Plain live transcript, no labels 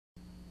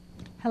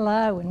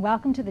Hello and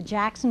welcome to the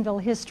Jacksonville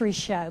History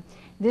Show.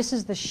 This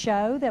is the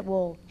show that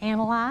will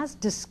analyze,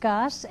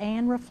 discuss,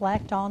 and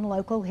reflect on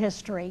local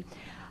history.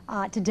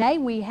 Today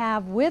we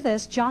have with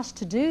us, just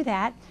to do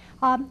that,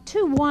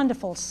 two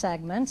wonderful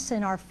segments.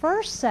 In our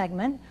first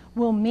segment,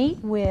 we'll meet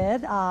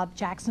with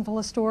Jacksonville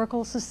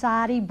Historical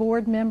Society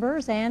board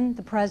members and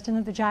the president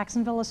of the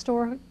Jacksonville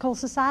Historical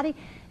Society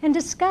and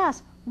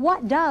discuss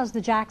what does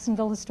the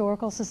Jacksonville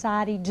Historical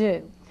Society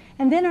do.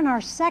 And then in our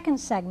second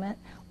segment,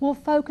 we'll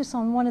focus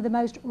on one of the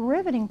most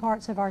riveting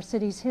parts of our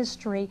city's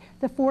history,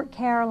 the Fort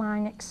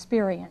Caroline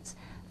experience.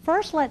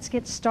 First, let's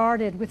get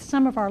started with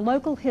some of our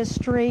local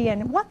history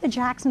and what the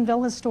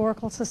Jacksonville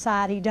Historical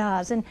Society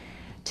does. And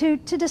to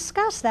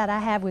discuss that, I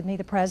have with me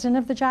the president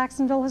of the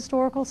Jacksonville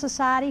Historical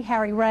Society,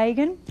 Harry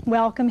Reagan.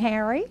 Welcome,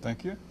 Harry.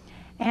 Thank you.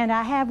 And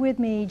I have with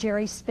me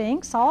Jerry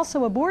Spinks,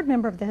 also a board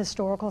member of the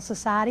Historical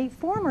Society,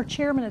 former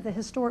chairman of the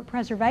Historic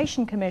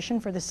Preservation Commission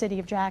for the City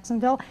of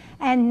Jacksonville,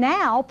 and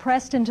now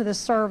pressed into the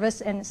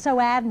service, and so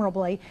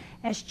admirably,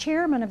 as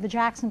chairman of the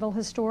Jacksonville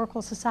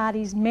Historical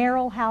Society's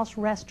Merrill House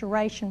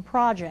Restoration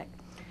Project.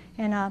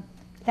 And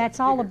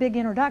that's all a big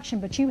introduction,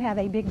 but you have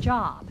a big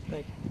job.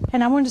 Thank you.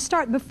 And I wanted to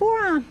start, before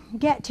I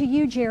get to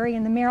you, Jerry,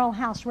 and the Merrill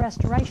House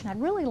Restoration, I'd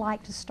really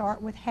like to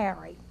start with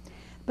Harry,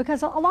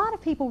 because a lot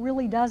of people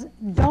really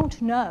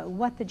don't know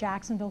what the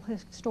Jacksonville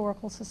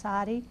Historical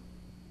Society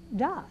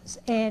does.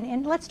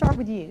 And let's start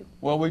with you.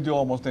 Well, we do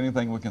almost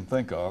anything we can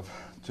think of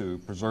to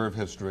preserve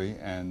history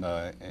and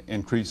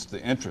increase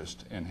the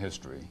interest in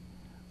history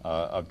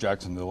of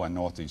Jacksonville and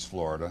Northeast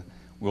Florida.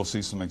 We'll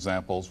see some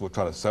examples. We'll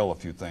try to sell a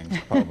few things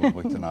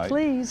probably tonight.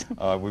 Please.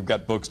 We've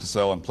got books to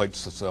sell and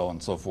plates to sell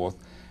and so forth.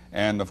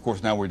 And of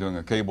course, now we're doing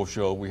a cable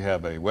show. We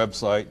have a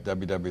website,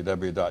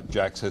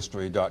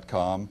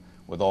 www.jackshistory.com,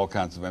 with all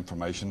kinds of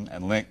information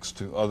and links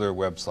to other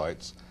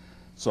websites.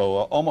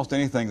 So almost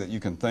anything that you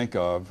can think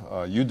of.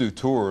 You do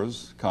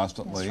tours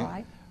constantly. That's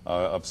right.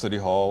 Of City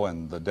Hall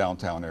and the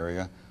downtown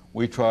area.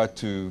 We try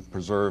to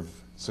preserve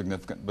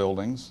significant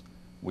buildings.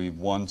 We've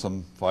won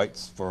some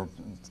fights for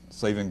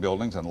saving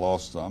buildings and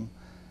lost some.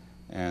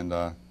 And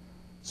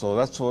so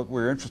that's what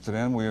we're interested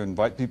in. We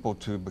invite people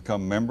to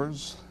become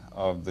members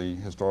of the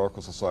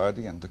Historical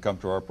Society and to come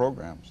to our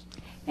programs.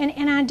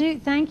 And I do,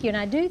 thank you, and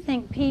I do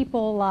think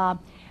people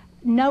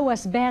know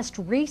us best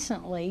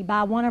recently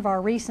by one of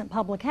our recent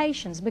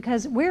publications,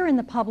 because we're in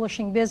the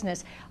publishing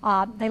business.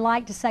 They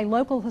like to say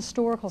local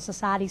historical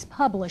societies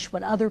publish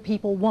what other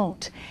people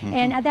won't. Mm-hmm.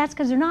 And that's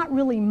because they're not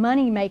really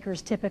money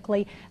makers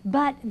typically,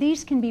 but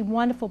these can be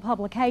wonderful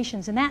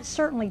publications, and that's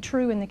certainly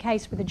true in the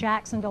case with the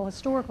Jacksonville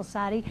Historical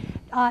Society.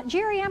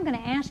 Jerry, I'm going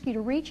to ask you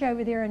to reach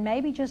over there and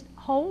maybe just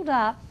hold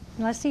up,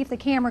 and let's see if the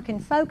camera can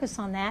focus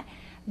on that,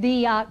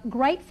 the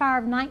Great Fire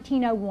of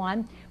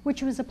 1901,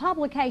 which was a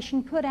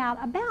publication put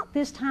out about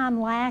this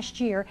time last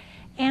year.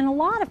 And a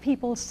lot of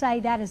people say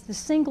that is the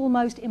single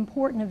most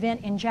important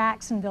event in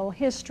Jacksonville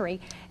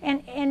history.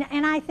 And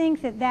I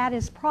think that that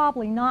is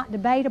probably not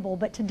debatable.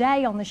 But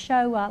today on the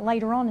show,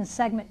 later on in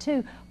segment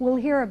 2, we'll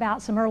hear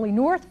about some early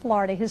North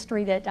Florida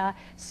history that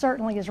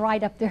certainly is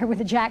right up there with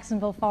the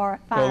Jacksonville Fire.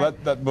 Well,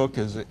 that book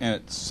is in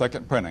its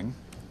second printing,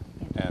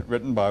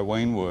 written by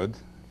Wayne Wood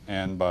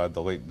and by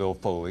the late Bill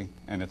Foley,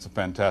 and it's a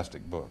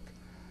fantastic book.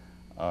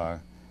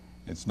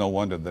 It's no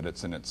wonder that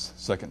it's in its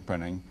second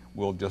printing.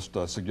 We'll just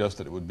suggest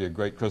that it would be a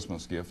great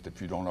Christmas gift if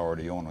you don't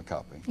already own a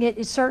copy.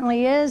 It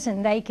certainly is,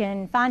 and they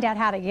can find out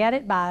how to get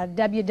it by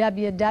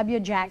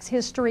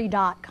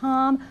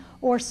www.jackshistory.com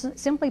or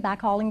simply by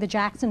calling the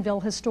Jacksonville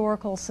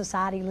Historical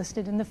Society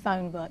listed in the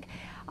phone book.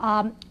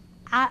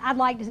 I'd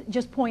like to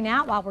just point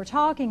out while we're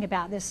talking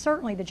about this,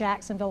 certainly the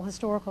Jacksonville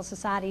Historical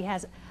Society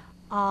has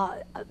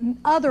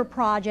other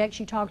projects.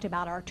 You talked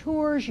about our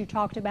tours, we've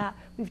talked about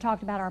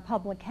our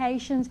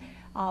publications.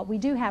 We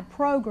do have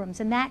programs,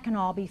 and that can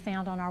all be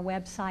found on our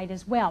website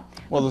as well.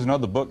 Well, there's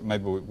another book,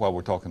 maybe while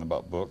we're talking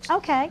about books.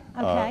 Okay,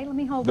 let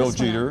me hold Bill this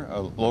one Jeter,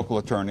 up. a local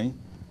attorney,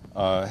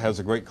 has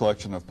a great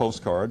collection of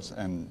postcards,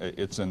 and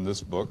it's in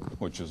this book,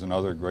 which is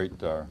another great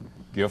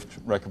gift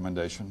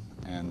recommendation.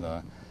 And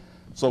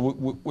so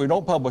we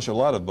don't publish a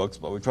lot of books,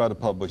 but we try to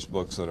publish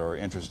books that are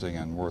interesting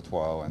and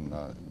worthwhile, and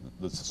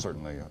this is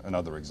certainly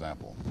another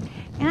example.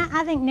 And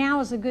I think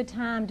now is a good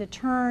time to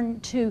turn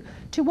to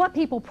what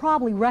people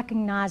probably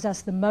recognize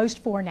us the most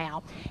for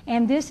now.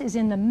 And this is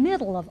in the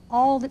middle of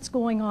all that's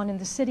going on in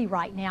the city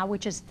right now,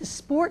 which is the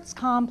sports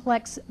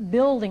complex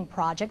building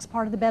projects,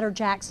 part of the Better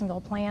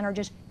Jacksonville plan, are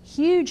just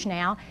huge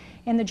now.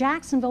 And the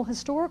Jacksonville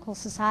Historical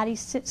Society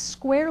sits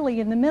squarely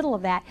in the middle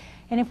of that.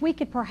 And if we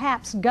could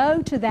perhaps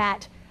go to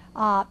that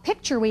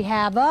picture we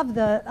have of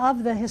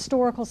the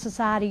Historical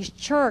Society's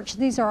church.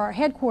 These are our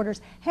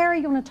headquarters. Harry,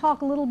 you want to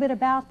talk a little bit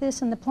about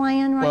this and the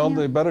plan right now? Well,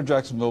 the Better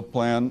Jacksonville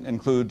plan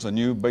includes a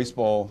new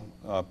baseball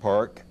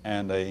park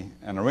and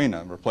an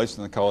arena,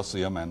 replacing the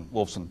Coliseum and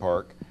Wolfson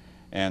Park.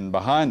 And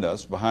behind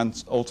us,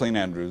 behind Old St.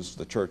 Andrews,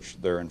 the church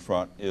there in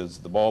front, is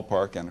the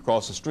ballpark, and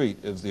across the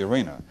street is the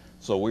arena.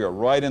 So we are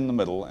right in the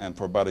middle, and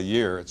for about a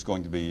year it's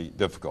going to be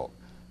difficult.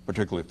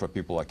 particularly for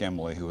people like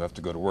Emily who have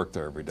to go to work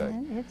there every day.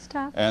 It's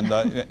tough.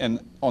 And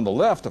on the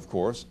left, of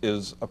course,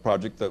 is a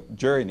project that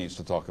Jerry needs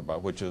to talk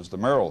about, which is the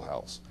Merrill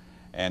House.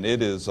 And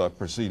it is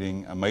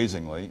proceeding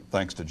amazingly,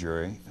 thanks to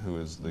Jerry, who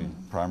is the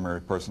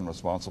primary person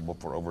responsible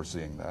for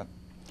overseeing that.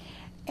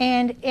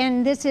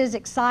 And this is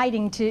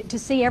exciting to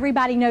see.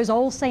 Everybody knows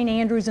Old St.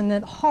 Andrews in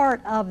the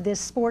heart of this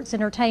sports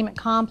entertainment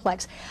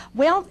complex.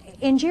 Well,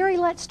 and Jerry,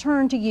 let's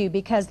turn to you,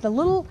 because the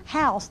little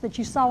house that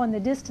you saw in the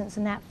distance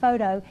in that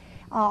photo,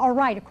 or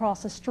right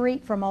across the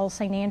street from Old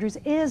St. Andrews,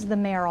 is the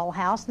Merrill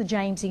House, the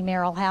James E.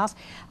 Merrill House.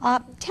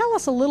 Tell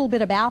us a little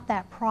bit about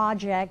that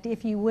project,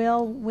 if you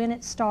will, when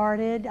it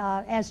started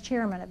as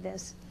chairman of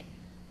this.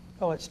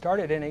 Well, it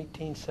started in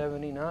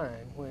 1879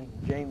 when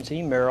James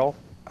E. Merrill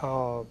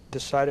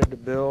decided to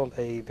build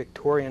a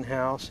Victorian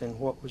house in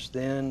what was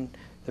then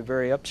the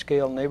very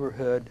upscale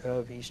neighborhood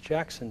of East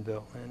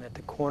Jacksonville. And at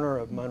the corner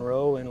of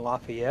Monroe and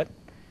Lafayette,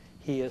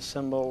 he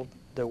assembled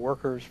the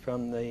workers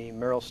from the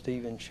Merrill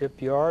Stevens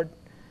shipyard,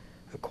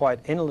 a quite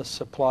endless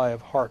supply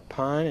of heart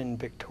pine and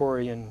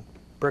Victorian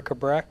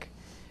bric-a-brac,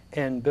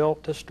 and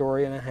built a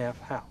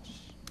story-and-a-half house.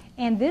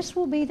 And this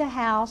will be the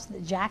house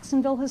that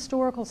Jacksonville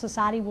Historical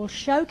Society will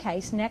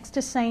showcase next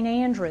to St.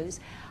 Andrews.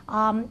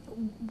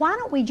 Why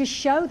don't we just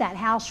show that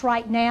house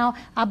right now?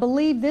 I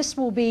believe this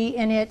will be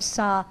in its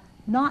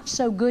not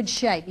so good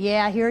shape.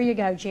 Yeah, here you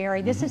go,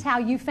 Jerry. This is how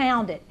you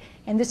found it.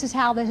 And this is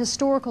how the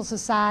Historical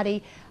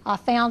Society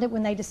found it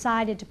when they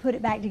decided to put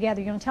it back together.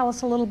 You want to tell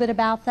us a little bit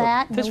about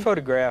that? Well, this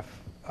photograph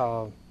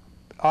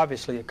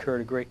obviously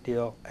occurred a great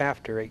deal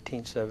after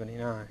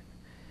 1879.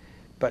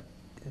 But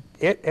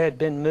it had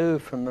been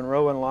moved from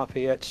Monroe and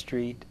Lafayette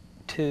Street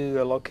to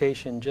a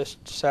location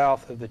just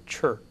south of the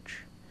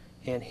church.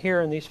 And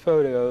here in these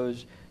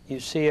photos, you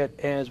see it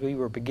as we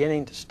were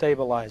beginning to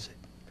stabilize it,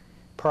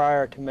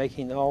 prior to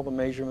making all the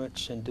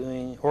measurements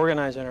and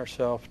organizing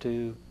ourselves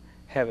to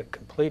have it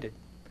completed.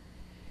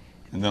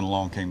 And then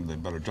along came the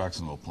Better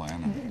Jacksonville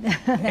plan,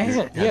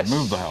 and Yes.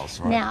 moved the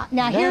house, right?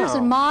 Now here's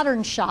a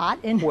modern shot.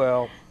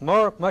 Well,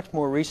 much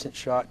more recent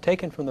shot,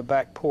 taken from the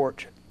back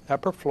porch,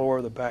 upper floor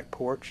of the back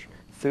porch,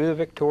 through the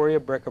Victoria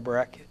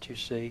bric-a-brac that you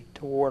see,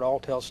 toward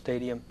Alltel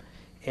Stadium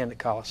and the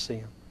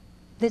Coliseum.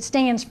 That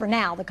stands for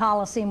now. The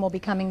Coliseum will be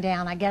coming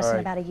down, I guess, in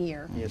about a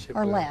year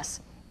or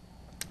less.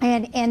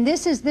 And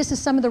this is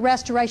some of the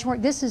restoration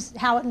work. This is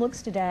how it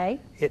looks today.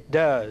 It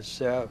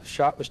does.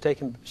 Shot was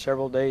taken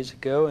several days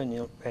ago,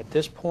 and at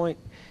this point,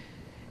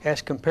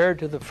 as compared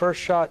to the first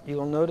shot,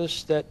 you'll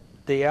notice that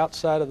the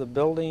outside of the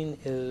building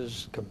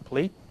is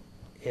complete.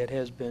 It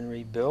has been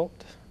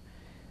rebuilt.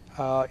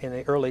 In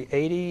the early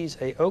 80s,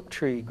 an oak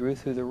tree grew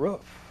through the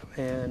roof,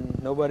 and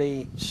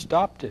nobody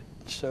stopped it.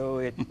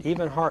 So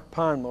even heart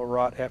pine will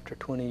rot after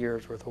 20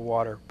 years worth of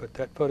water, but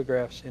that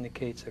photograph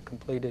indicates a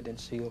completed and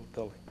sealed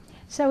building.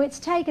 So it's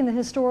taken the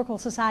Historical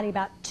Society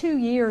about 2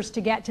 years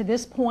to get to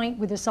this point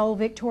with this old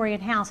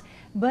Victorian house,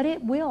 but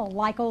it will,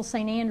 like Old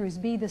St. Andrews,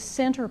 be the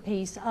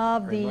centerpiece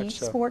of the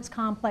sports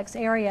complex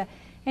area,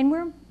 and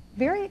we're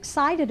very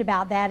excited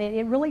about that.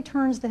 It really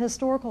turns the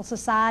Historical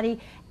Society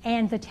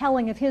and the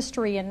telling of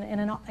history in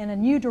a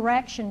new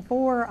direction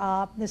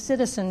for the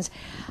citizens.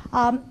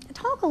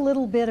 Talk a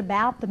little bit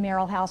about the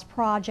Merrill House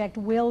project,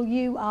 will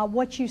you?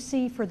 What you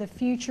see for the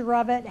future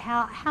of it?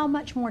 How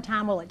much more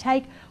time will it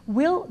take?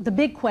 The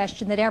big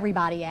question that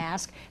everybody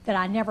asks, that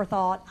I never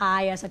thought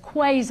I, as a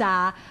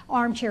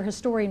quasi-armchair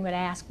historian, would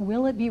ask,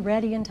 will it be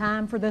ready in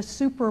time for the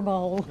Super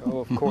Bowl? Oh,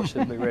 of course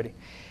it'll be ready.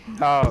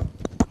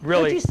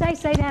 Really, What'd you say?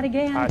 Say that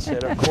again. I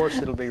said, of course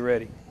it'll be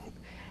ready.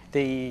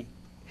 The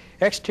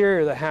exterior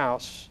of the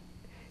house,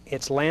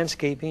 its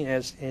landscaping,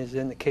 as is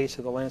in the case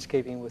of the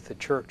landscaping with the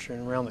church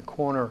and around the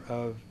corner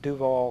of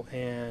Duval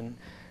and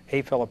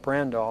A. Philip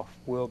Randolph,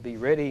 will be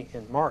ready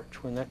in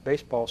March when that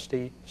baseball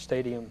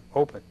stadium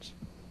opens.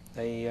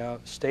 The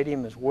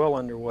stadium is well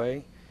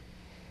underway.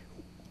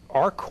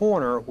 Our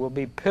corner will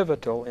be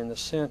pivotal in the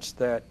sense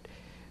that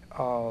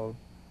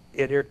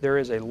there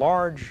is a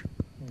large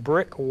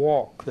brick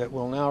walk that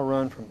will now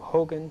run from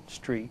Hogan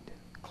Street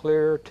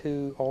clear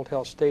to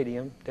Alltel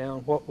Stadium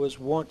down what was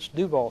once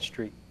Duval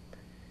Street.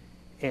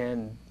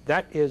 And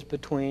that is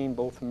between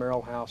both the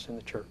Merrill House and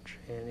the church.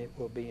 And it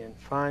will be in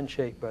fine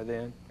shape by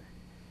then,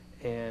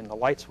 and the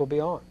lights will be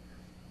on.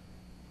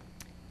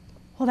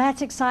 Well,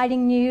 that's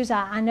exciting news.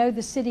 I know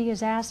the city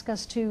has asked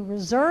us to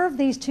reserve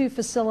these two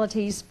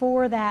facilities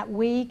for that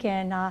week,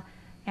 and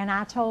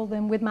I told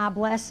them with my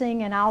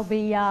blessing, and I'll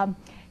be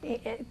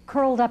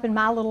curled up in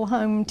my little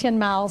home 10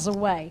 miles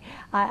away.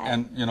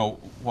 And, you know,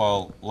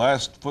 while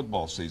last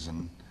football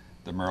season,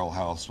 the Merrill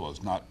House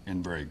was not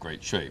in very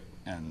great shape,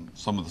 and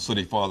some of the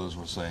city fathers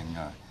were saying,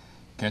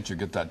 can't you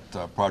get that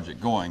project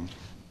going?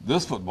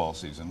 This football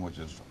season, which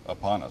is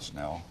upon us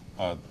now,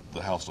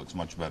 the house looks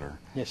much better.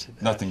 Yes, it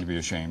does. Nothing to be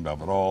ashamed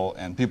of at all,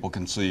 and people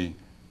can see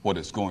what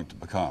it's going to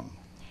become.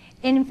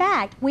 And in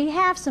fact, we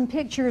have some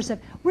pictures of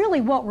really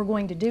what we're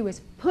going to do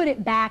is put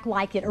it back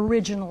like it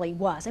originally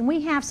was. And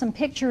we have some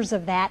pictures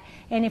of that.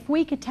 And if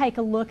we could take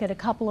a look at a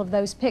couple of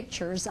those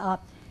pictures.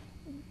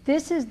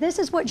 This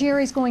is what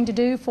Jerry's going to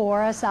do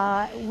for us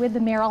with the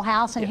Merrill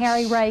House, and Yes.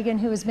 Harry Reagan,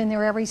 who has been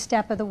there every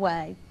step of the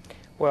way.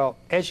 Well,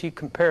 as you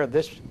compare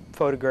this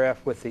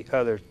photograph with the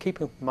others, keep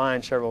in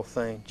mind several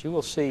things. You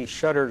will see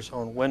shutters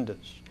on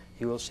windows.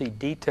 You will see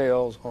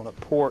details on a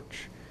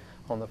porch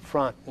on the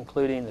front,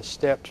 including the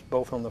steps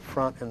both on the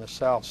front and the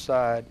south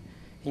side.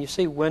 And you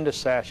see window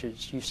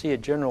sashes. You see a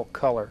general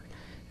color.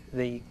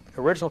 The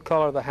original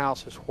color of the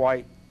house is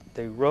white.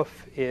 The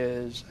roof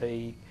is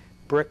a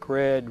brick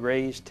red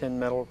raised tin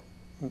metal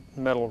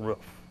roof.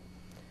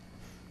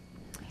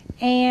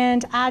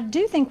 And I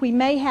do think we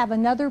may have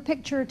another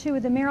picture or two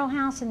of the Merrill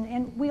House,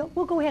 and we'll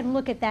go ahead and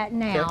look at that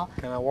now.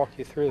 Okay. Can I walk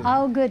you through?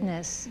 Oh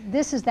goodness,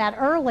 this is that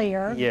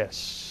earlier.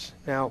 Yes.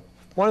 Now,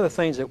 one of the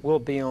things that will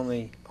be on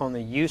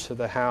the use of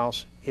the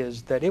house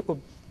is that it will,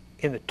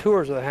 in the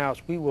tours of the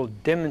house, we will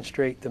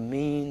demonstrate the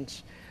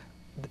means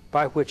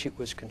by which it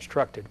was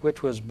constructed,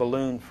 which was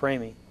balloon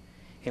framing.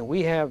 And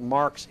we have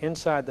marks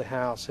inside the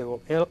house that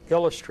will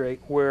illustrate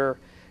where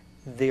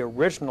the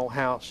original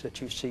house that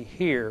you see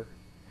here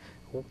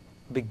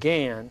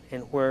began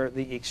and where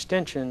the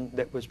extension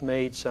that was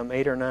made some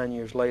 8 or 9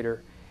 years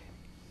later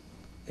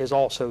is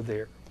also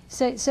there.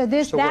 So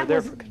we're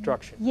there for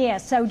construction.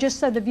 Yes, so just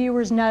so the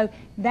viewers know,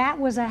 that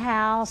was a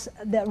house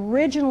that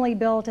originally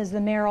built as the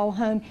Merrill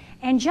home,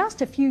 and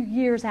just a few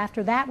years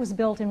after that was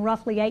built in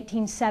roughly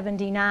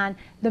 1879,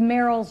 the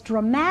Merrills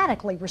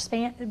dramatically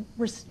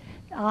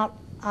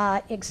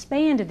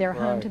expanded their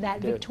home to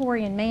that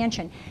Victorian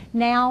mansion.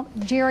 Now,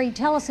 Jerry,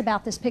 tell us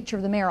about this picture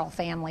of the Merrill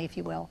family, if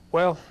you will.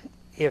 Well,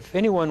 if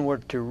anyone were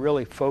to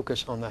really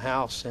focus on the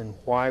house and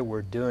why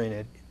we're doing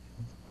it,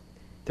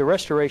 the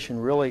restoration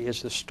really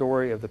is the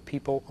story of the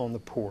people on the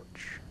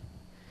porch.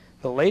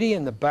 The lady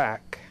in the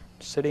back,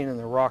 sitting in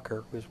the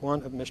rocker, was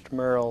one of Mr.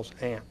 Merrill's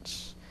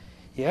aunts.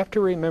 You have to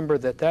remember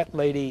that that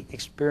lady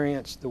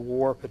experienced the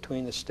war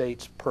between the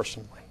states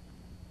personally.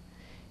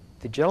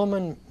 The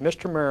gentleman,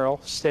 Mr.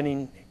 Merrill,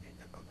 sitting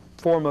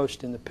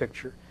foremost in the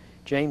picture,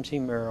 James E.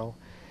 Merrill,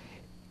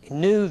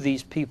 knew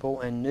these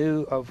people and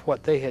knew of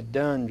what they had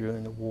done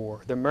during the war.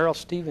 The Merrill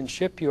Stevens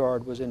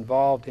shipyard was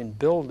involved in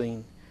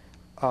building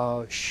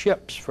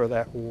ships for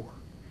that war.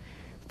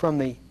 From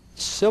the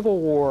Civil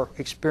War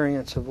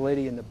experience of the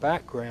lady in the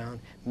background,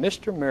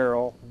 Mr.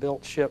 Merrill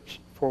built ships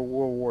for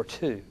World War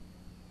II.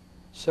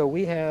 So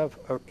we have,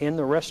 in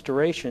the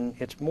restoration,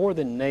 it's more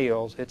than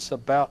nails, it's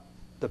about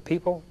the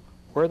people,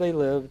 where they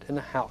lived, and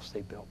the house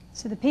they built.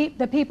 So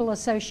the people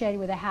associated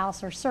with the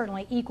house are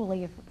certainly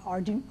equally,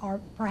 or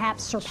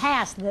perhaps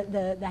surpass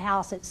the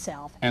house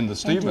itself. And the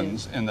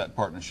Stevens in that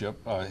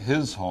partnership,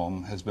 his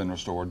home has been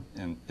restored.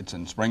 It's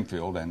in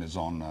Springfield and is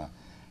on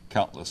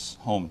countless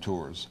home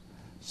tours.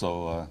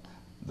 So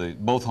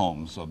both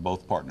homes of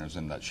both partners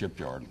in that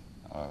shipyard,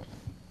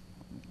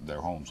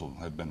 their homes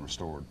have been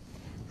restored.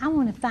 I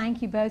want to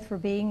thank you both for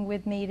being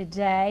with me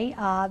today.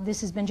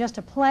 This has been just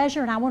a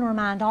pleasure, and I want to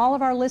remind all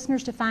of our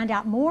listeners to find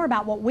out more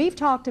about what we've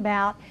talked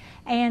about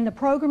and the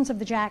programs of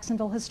the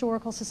Jacksonville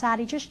Historical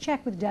Society. Just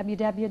check with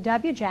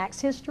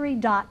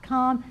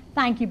www.jackshistory.com.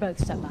 Thank you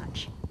both so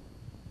much.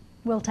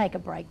 We'll take a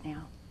break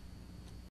now.